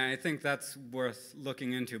 I think that's worth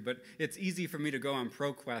looking into, but it's easy for me to go on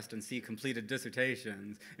ProQuest and see completed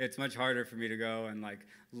dissertations. It's much harder for me to go and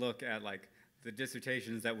look at the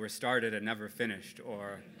dissertations that were started and never finished,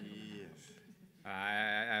 or yes.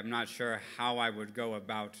 I'm not sure how I would go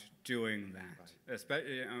about doing that.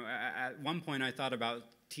 Especially, at one point I thought about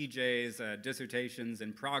TJ's dissertations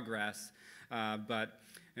in progress, but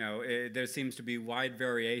there seems to be wide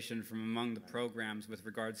variation from among the programs with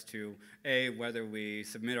regards to A, whether we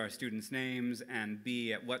submit our students' names, and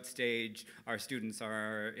B, at what stage our students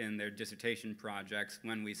are in their dissertation projects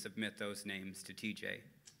when we submit those names to TJ.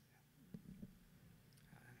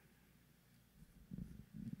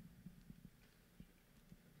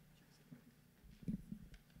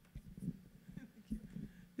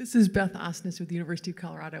 This is Beth Osnes with the University of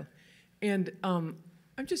Colorado. And I'm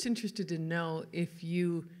just interested to know if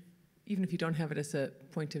you, even if you don't have it as a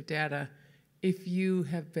point of data, if you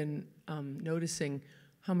have been noticing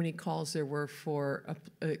how many calls there were for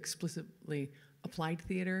explicitly applied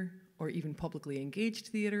theater or even publicly engaged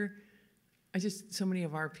theater. So many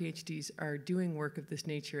of our PhDs are doing work of this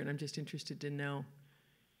nature, and I'm just interested to know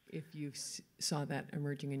if you saw that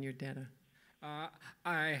emerging in your data.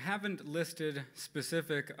 I haven't listed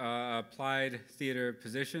specific applied theater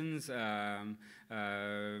positions, so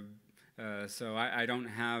I don't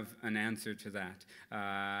have an answer to that.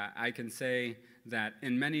 I can say that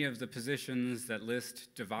in many of the positions that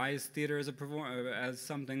list devised theater as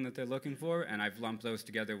something that they're looking for, and I've lumped those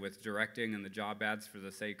together with directing and the job ads for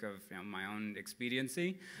the sake of my own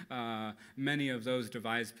expediency, many of those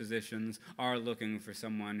devised positions are looking for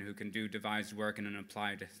someone who can do devised work in an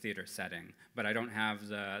applied theater setting. But I don't have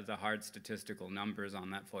the hard statistical numbers on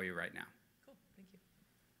that for you right now. Cool, thank you.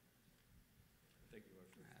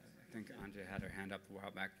 I think Anja had her hand up a while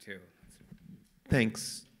back too.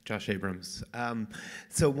 Thanks, Josh Abrams.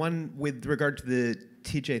 So one, with regard to the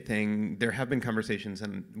TJ thing, there have been conversations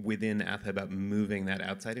within ATHA about moving that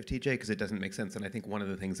outside of TJ because it doesn't make sense. And I think one of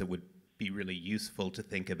the things that would be really useful to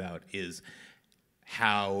think about is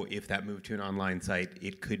how, if that moved to an online site,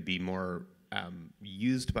 it could be more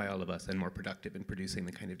used by all of us and more productive in producing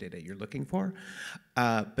the kind of data you're looking for.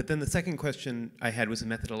 But then the second question I had was a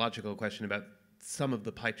methodological question about some of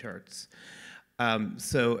the pie charts.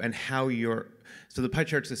 So the pie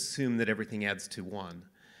charts assume that everything adds to 1.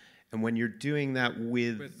 And when you're doing that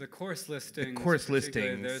with the course listings,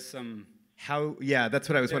 there's some... Yeah, that's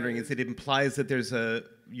what I was wondering. Is it implies that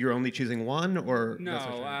you're only choosing 1, or?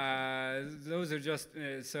 No, those are just,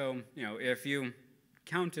 so, if you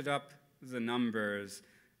counted up the numbers,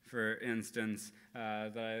 for instance,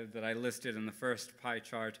 that I listed in the first pie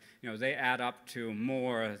chart, they add up to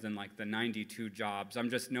more than like the 92 jobs. I'm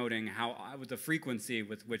just noting with the frequency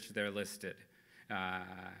with which they're listed.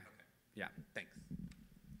 Yeah, thanks.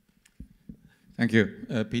 Thank you.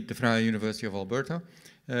 Piet de Vrij, University of Alberta.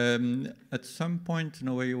 At some point, in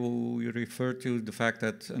a way, you referred to the fact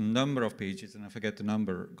that a number of PhDs, and I forget the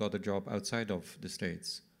number, got a job outside of the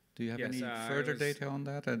States. Do you have any further data on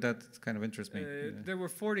that? That kind of interests me. There were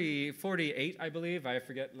 48, I believe. I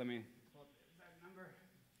forget. Let me pull up the exact number.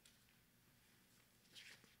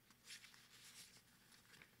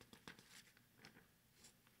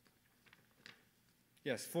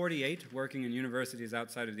 Yes, 48 working in universities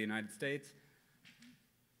outside of the United States.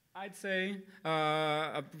 I'd say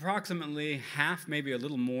approximately half, maybe a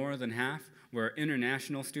little more than half, were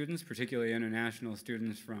international students, particularly international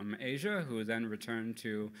students from Asia, who then return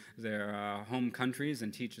to their home countries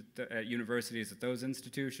and teach at universities at those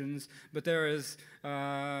institutions. But there is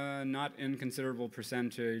not inconsiderable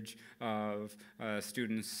percentage of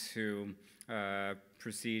students who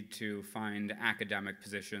proceed to find academic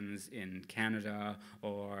positions in Canada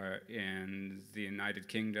or in the United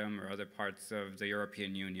Kingdom or other parts of the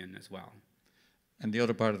European Union as well. And the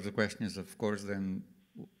other part of the question is, of course, then,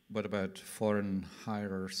 what about foreign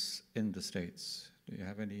hirers in the States? Do you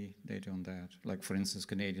have any data on that? Like, for instance,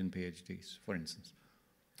 Canadian PhDs, for instance.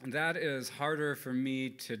 That is harder for me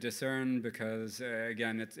to discern because,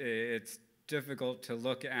 again, it's difficult to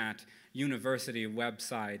look at university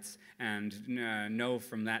websites and know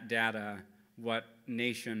from that data what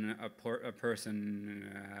nation a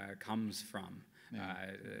person comes from. Yeah.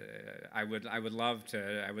 I would love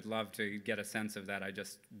to get a sense of that. I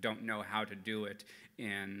just don't know how to do it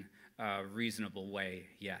in a reasonable way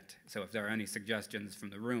yet. So if there are any suggestions from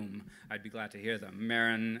the room, I'd be glad to hear them.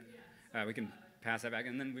 Maren, we can pass that back,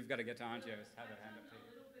 and then we've got to get to Antje. Have her hand up, please.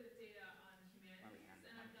 A little bit of data on humanities,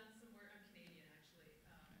 and I've done some work. I'm Canadian, actually,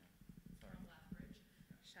 from Lethbridge.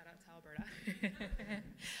 Shout out to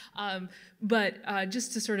Alberta. But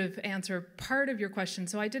just to sort of answer part of your question,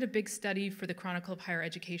 so I did a big study for the Chronicle of Higher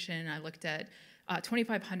Education. I looked at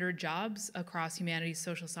 2,500 jobs across humanities,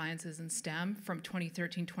 social sciences, and STEM from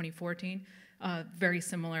 2013-2014, very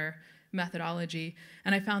similar methodology.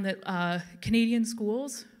 And I found that Canadian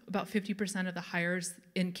schools, about 50% of the hires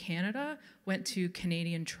in Canada went to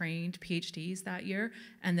Canadian-trained PhDs that year,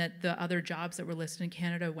 and that the other jobs that were listed in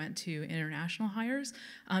Canada went to international hires.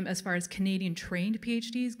 As far as Canadian-trained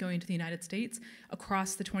PhDs going to the United States,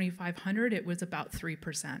 across the 2,500, it was about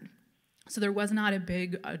 3%. So there was not a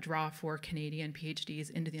big draw for Canadian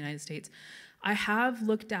PhDs into the United States. I have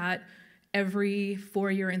looked at every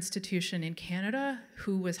four-year institution in Canada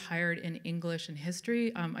who was hired in English and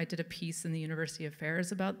history. I did a piece in the University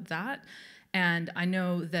Affairs about that, and I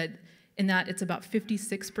know that in that it's about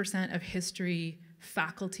 56% of history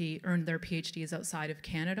faculty earned their PhDs outside of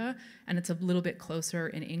Canada, and it's a little bit closer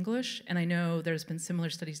in English. And I know there's been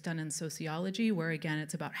similar studies done in sociology, where again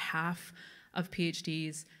it's about half of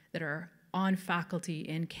PhDs that are on faculty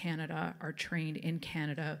in Canada are trained in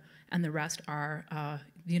Canada, and the rest are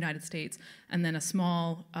the United States. And then a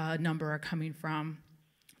small number are coming from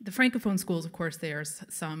the Francophone schools. Of course, there's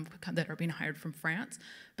some that are being hired from France,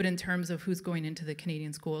 but in terms of who's going into the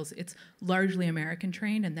Canadian schools, it's largely American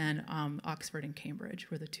trained, and then Oxford and Cambridge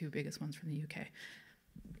were the two biggest ones from the UK.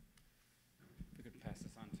 We could pass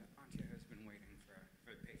this on to Antje, who's been waiting for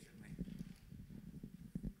patiently.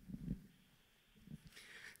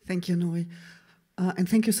 Thank you, Noe. And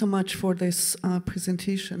thank you so much for this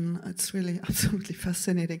presentation. It's really absolutely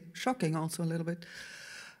fascinating, shocking also a little bit.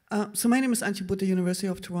 So my name is Antje Butte, University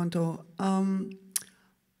of Toronto.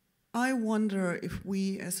 I wonder if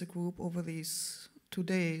we as a group over these 2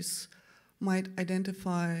 days might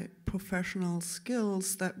identify professional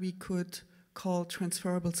skills that we could call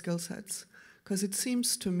transferable skill sets. Because it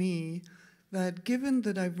seems to me that given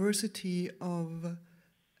the diversity of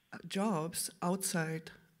jobs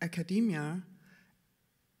outside academia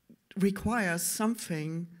requires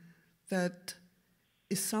something that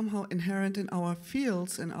is somehow inherent in our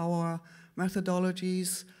fields, in our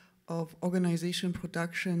methodologies of organization,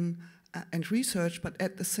 production, and research, but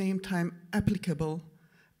at the same time applicable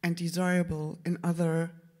and desirable in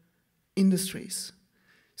other industries.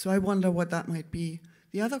 So I wonder what that might be.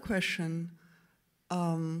 The other question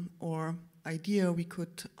or idea we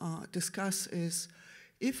could discuss is,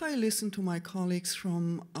 if I listen to my colleagues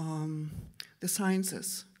from the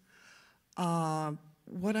sciences,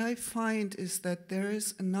 what I find is that there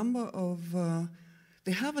is a number of,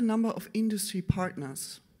 they have a number of industry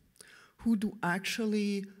partners who do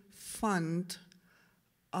actually fund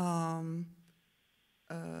the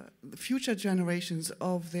future generations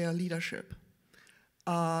of their leadership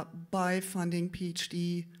by funding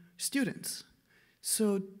PhD students.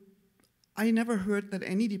 So I never heard that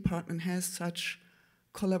any department has such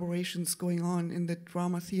collaborations going on in the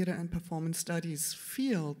drama, theater, and performance studies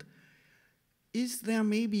field. Is there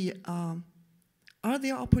maybe, are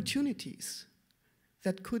there opportunities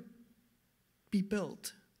that could be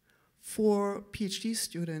built for PhD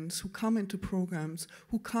students who come into programs,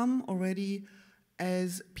 who come already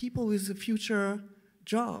as people with a future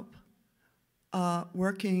job,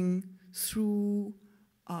 working through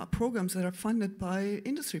programs that are funded by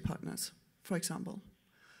industry partners, for example?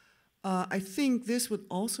 I think this would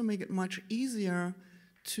also make it much easier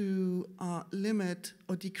to limit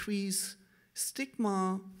or decrease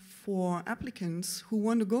stigma for applicants who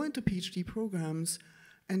want to go into PhD programs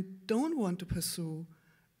and don't want to pursue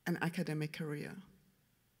an academic career.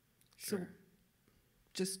 Sure. So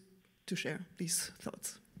just to share these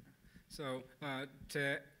thoughts. So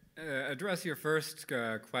to address your first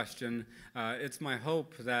question, it's my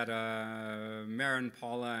hope that Maren,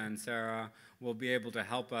 Paula, and Sarah will be able to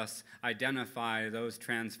help us identify those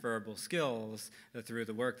transferable skills through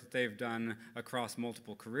the work that they've done across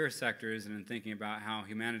multiple career sectors and in thinking about how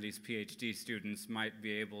humanities PhD students might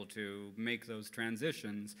be able to make those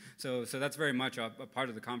transitions. So that's very much a part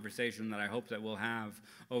of the conversation that I hope that we'll have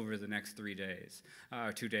over the next 2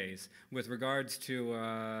 days. With regards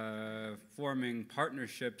to forming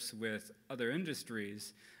partnerships with other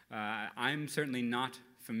industries, I'm certainly not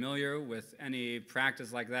familiar with any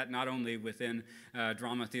practice like that, not only within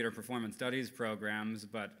drama, theater, performance studies programs,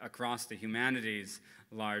 but across the humanities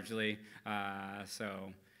largely.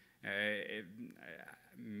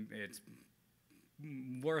 It's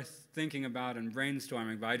worth thinking about and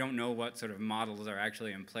brainstorming, but I don't know what sort of models are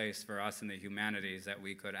actually in place for us in the humanities that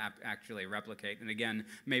we could actually replicate. And again,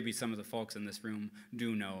 maybe some of the folks in this room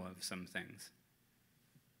do know of some things.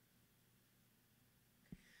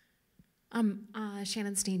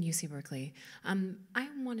 Shannon Steen, UC Berkeley. I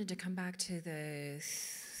wanted to come back to the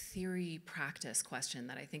theory-practice question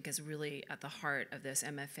that I think is really at the heart of this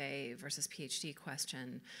MFA versus PhD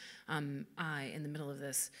question in the middle of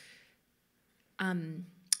this. And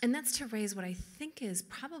that's to raise what I think is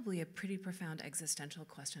probably a pretty profound existential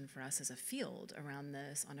question for us as a field around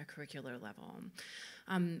this on a curricular level.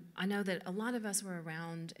 I know that a lot of us were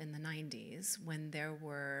around in the 90s when there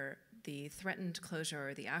were the threatened closure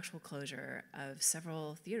or the actual closure of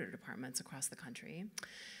several theater departments across the country,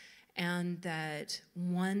 and that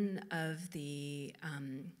one of the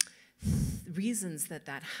reasons that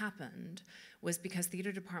that happened was because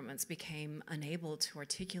theater departments became unable to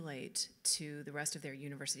articulate to the rest of their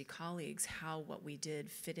university colleagues how what we did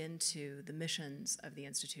fit into the missions of the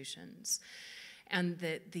institutions. And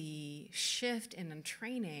that the shift in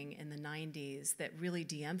training in the 90s that really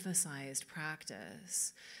de-emphasized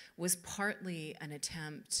practice was partly an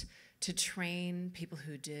attempt to train people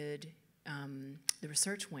who did the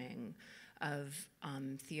research wing of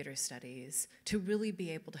theater studies to really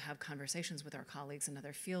be able to have conversations with our colleagues in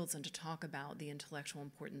other fields and to talk about the intellectual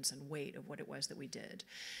importance and weight of what it was that we did.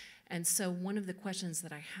 And so one of the questions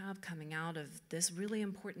that I have coming out of this really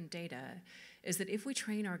important data is that if we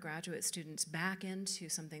train our graduate students back into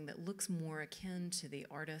something that looks more akin to the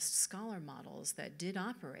artist-scholar models that did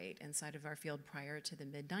operate inside of our field prior to the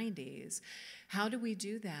mid-90s, how do we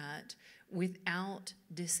do that without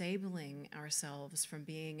disabling ourselves from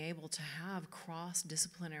being able to have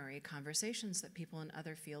cross-disciplinary conversations that people in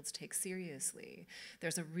other fields take seriously?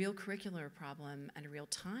 There's a real curricular problem and a real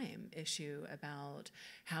time issue about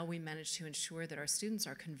how we manage to ensure that our students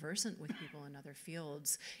are conversant with people in other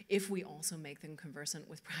fields if we also make them conversant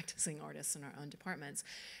with practicing artists in our own departments.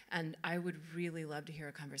 And I would really love to hear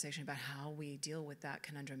a conversation about how we deal with that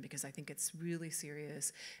conundrum, because I think it's really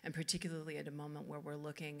serious, and particularly at a moment where we're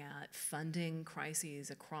looking at funding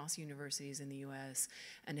crises across universities in the US,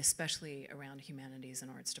 and especially around humanities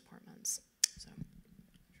and arts departments. So.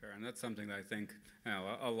 Sure, and that's something that I think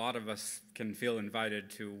a lot of us can feel invited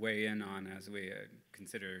to weigh in on as we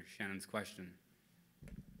consider Shannon's question.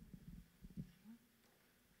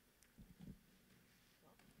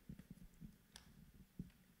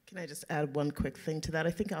 Can I just add one quick thing to that?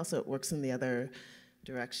 I think also it works in the other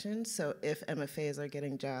direction. So if MFAs are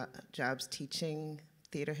getting jobs teaching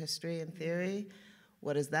theater history and theory,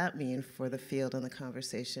 what does that mean for the field and the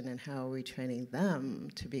conversation, and how are we training them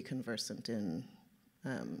to be conversant in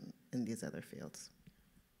these other fields?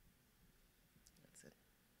 That's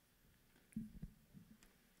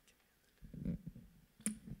it.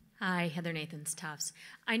 Hi, Heather Nathans, Tufts.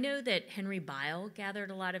 I know that Henry Bile gathered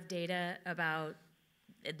a lot of data about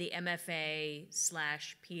the MFA/PhD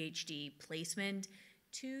placement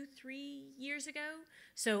 2-3 years ago.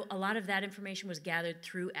 So a lot of that information was gathered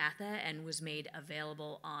through ATHA and was made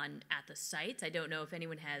available on ATHA sites. I don't know if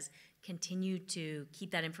anyone has continued to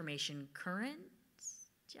keep that information current,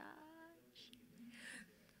 Josh?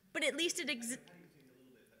 But at least it exists.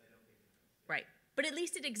 Right. But at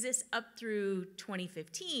least it exists up through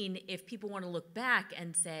 2015 if people want to look back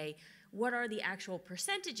and say, what are the actual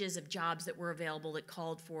percentages of jobs that were available that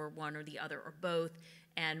called for one or the other or both,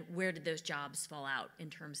 and where did those jobs fall out in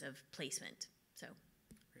terms of placement? So.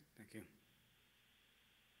 Great, thank you.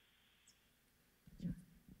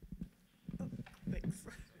 Thanks.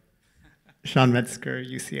 Sean Metzger,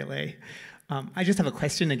 UCLA. I just have a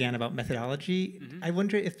question again about methodology. I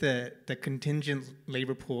wonder if the contingent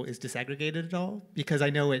labor pool is disaggregated at all, because I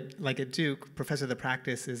know like at Duke, professor of the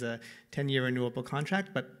practice is a 10-year renewable contract,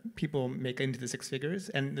 but people make into the 6 figures,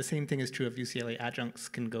 and the same thing is true of UCLA adjuncts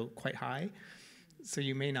can go quite high. So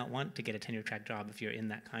you may not want to get a tenure track job if you're in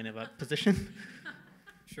that kind of a position.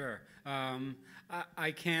 Sure.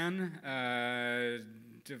 I can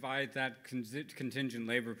divide that contingent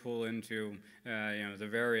labor pool into the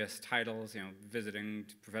various titles, visiting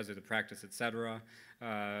professor of the practice, etc.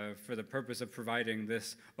 For the purpose of providing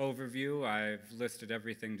this overview, I've listed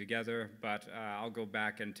everything together, but I'll go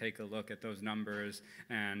back and take a look at those numbers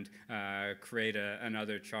and create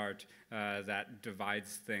another chart that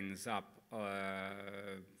divides things up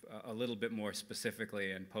a little bit more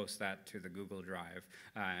specifically and post that to the Google Drive.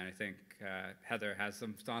 And I think Heather has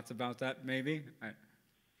some thoughts about that, maybe? Well,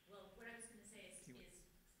 what I was going to say is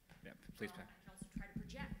yeah, please, I can also try to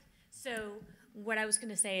project. So what I was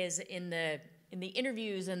going to say is in the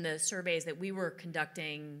interviews and the surveys that we were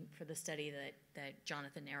conducting for the study that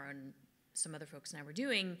Jonathan, Aaron, some other folks and I were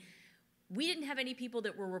doing, we didn't have any people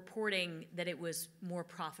that were reporting that it was more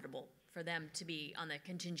profitable for them to be on the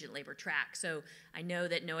contingent labor track. So I know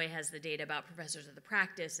that NOE has the data about professors of the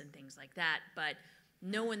practice and things like that, but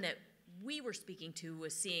no one that we were speaking to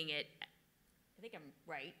was seeing it, I think I'm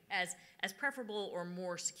right, as preferable or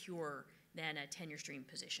more secure than a tenure stream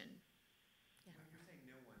position. Yeah. You're saying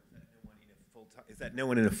no one, is that no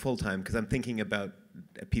one in a full-time? Because I'm thinking about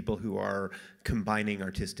people who are combining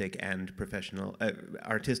artistic, professional,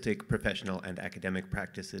 and academic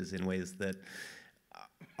practices in ways that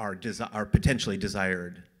are potentially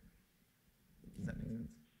desired. Does that make sense?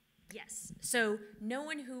 Yes. So no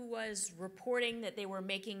one who was reporting that they were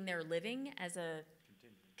making their living as a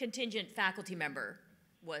contingent faculty member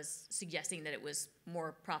was suggesting that it was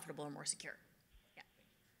more profitable or more secure. Yeah.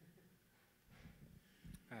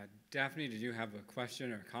 Daphne, did you have a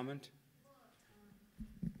question or a comment?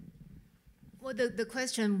 Well, the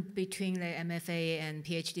question between the MFA and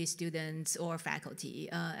PhD students or faculty,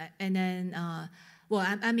 and then, well,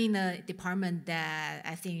 I'm in the department that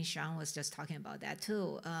I think Sean was just talking about that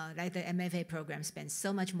too. Like the MFA program spends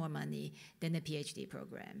so much more money than the PhD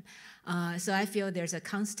program. So I feel there's a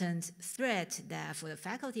constant threat that for the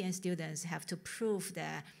faculty and students have to prove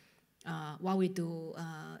that what we do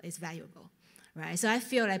is valuable. Right, so I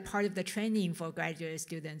feel like part of the training for graduate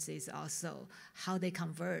students is also how they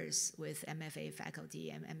converse with MFA faculty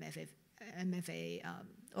and MFA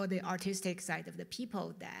or the artistic side of the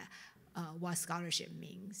people that what scholarship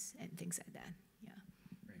means and things like that. Yeah.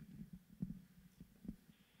 Great.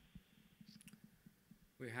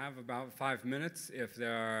 We have about 5 minutes. If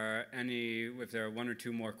there are one or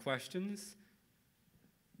two more questions.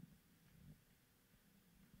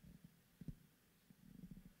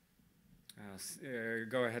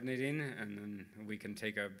 Go ahead, Nadine, and then we can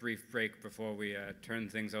take a brief break before we turn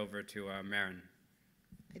things over to Maren.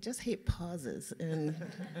 I just hate pauses, and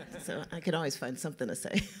so I can always find something to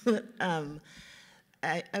say.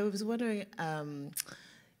 I was wondering, I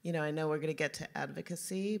know we're going to get to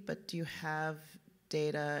advocacy, but do you have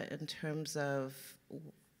data in terms of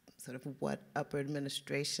sort of what upper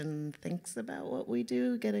administration thinks about what we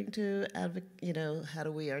do, getting to how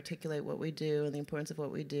do we articulate what we do and the importance of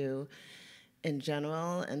what we do? in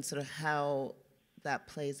general and sort of how that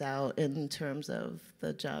plays out in terms of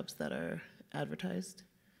the jobs that are advertised?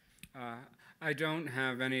 I don't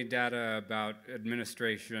have any data about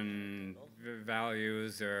administration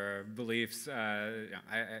values or beliefs.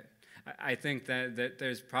 I think that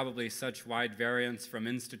there's probably such wide variance from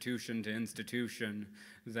institution to institution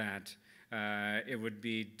that it would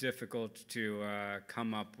be difficult to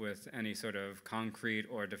come up with any sort of concrete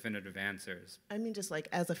or definitive answers. I mean, just like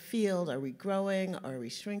as a field, are we growing? Are we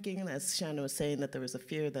shrinking? As Shannon was saying, that there was a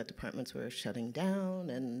fear that departments were shutting down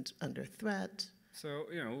and under threat. So,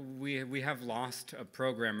 you know, we have lost a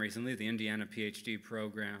program recently. The Indiana PhD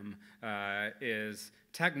program is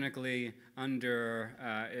technically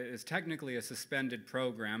a suspended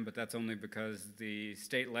program, but that's only because the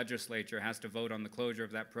state legislature has to vote on the closure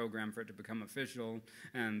of that program for it to become official,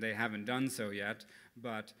 and they haven't done so yet.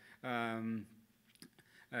 But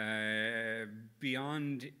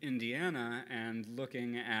beyond Indiana and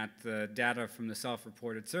looking at the data from the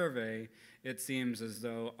self-reported survey, it seems as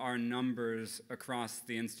though our numbers across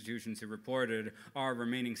the institutions who reported are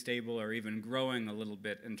remaining stable or even growing a little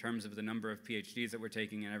bit in terms of the number of PhDs that we're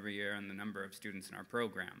taking in every year and the number of students in our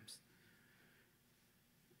programs.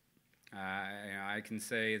 I can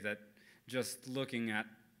say that just looking at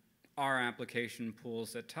our application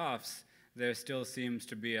pools at Tufts, there still seems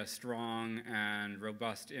to be a strong and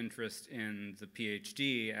robust interest in the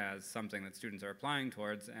PhD as something that students are applying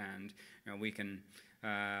towards, and you know, we can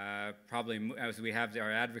probably, as we have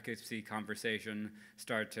our advocacy conversation,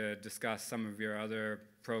 start to discuss some of your other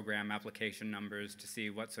program application numbers to see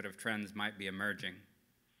what sort of trends might be emerging.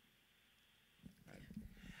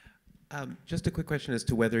 Just a quick question as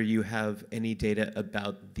to whether you have any data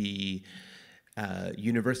about the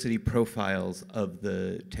university profiles of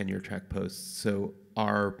the tenure track posts. So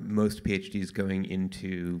are most PhDs going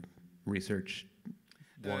into research,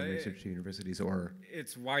 research to universities, or?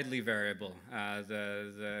 It's widely variable.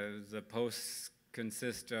 The posts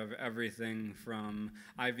consist of everything from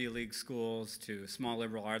Ivy League schools to small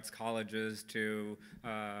liberal arts colleges to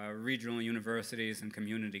regional universities and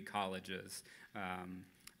community colleges.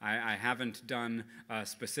 I haven't done a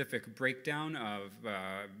specific breakdown of,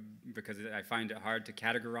 because I find it hard to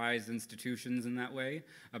categorize institutions in that way,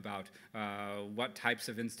 about what types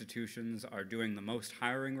of institutions are doing the most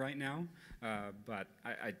hiring right now, but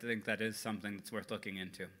I think that is something that's worth looking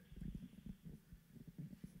into.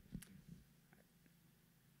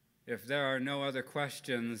 If there are no other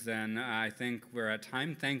questions, then I think we're at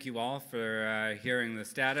time. Thank you all for hearing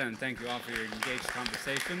this data, and thank you all for your engaged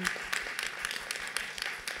conversation.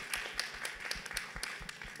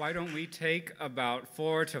 Why don't we take about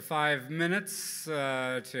 4 to 5 minutes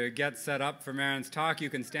to get set up for Marin's talk. You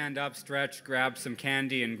can stand up, stretch, grab some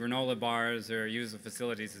candy and granola bars, or use the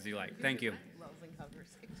facilities as you like. Thank you. Wells and covers.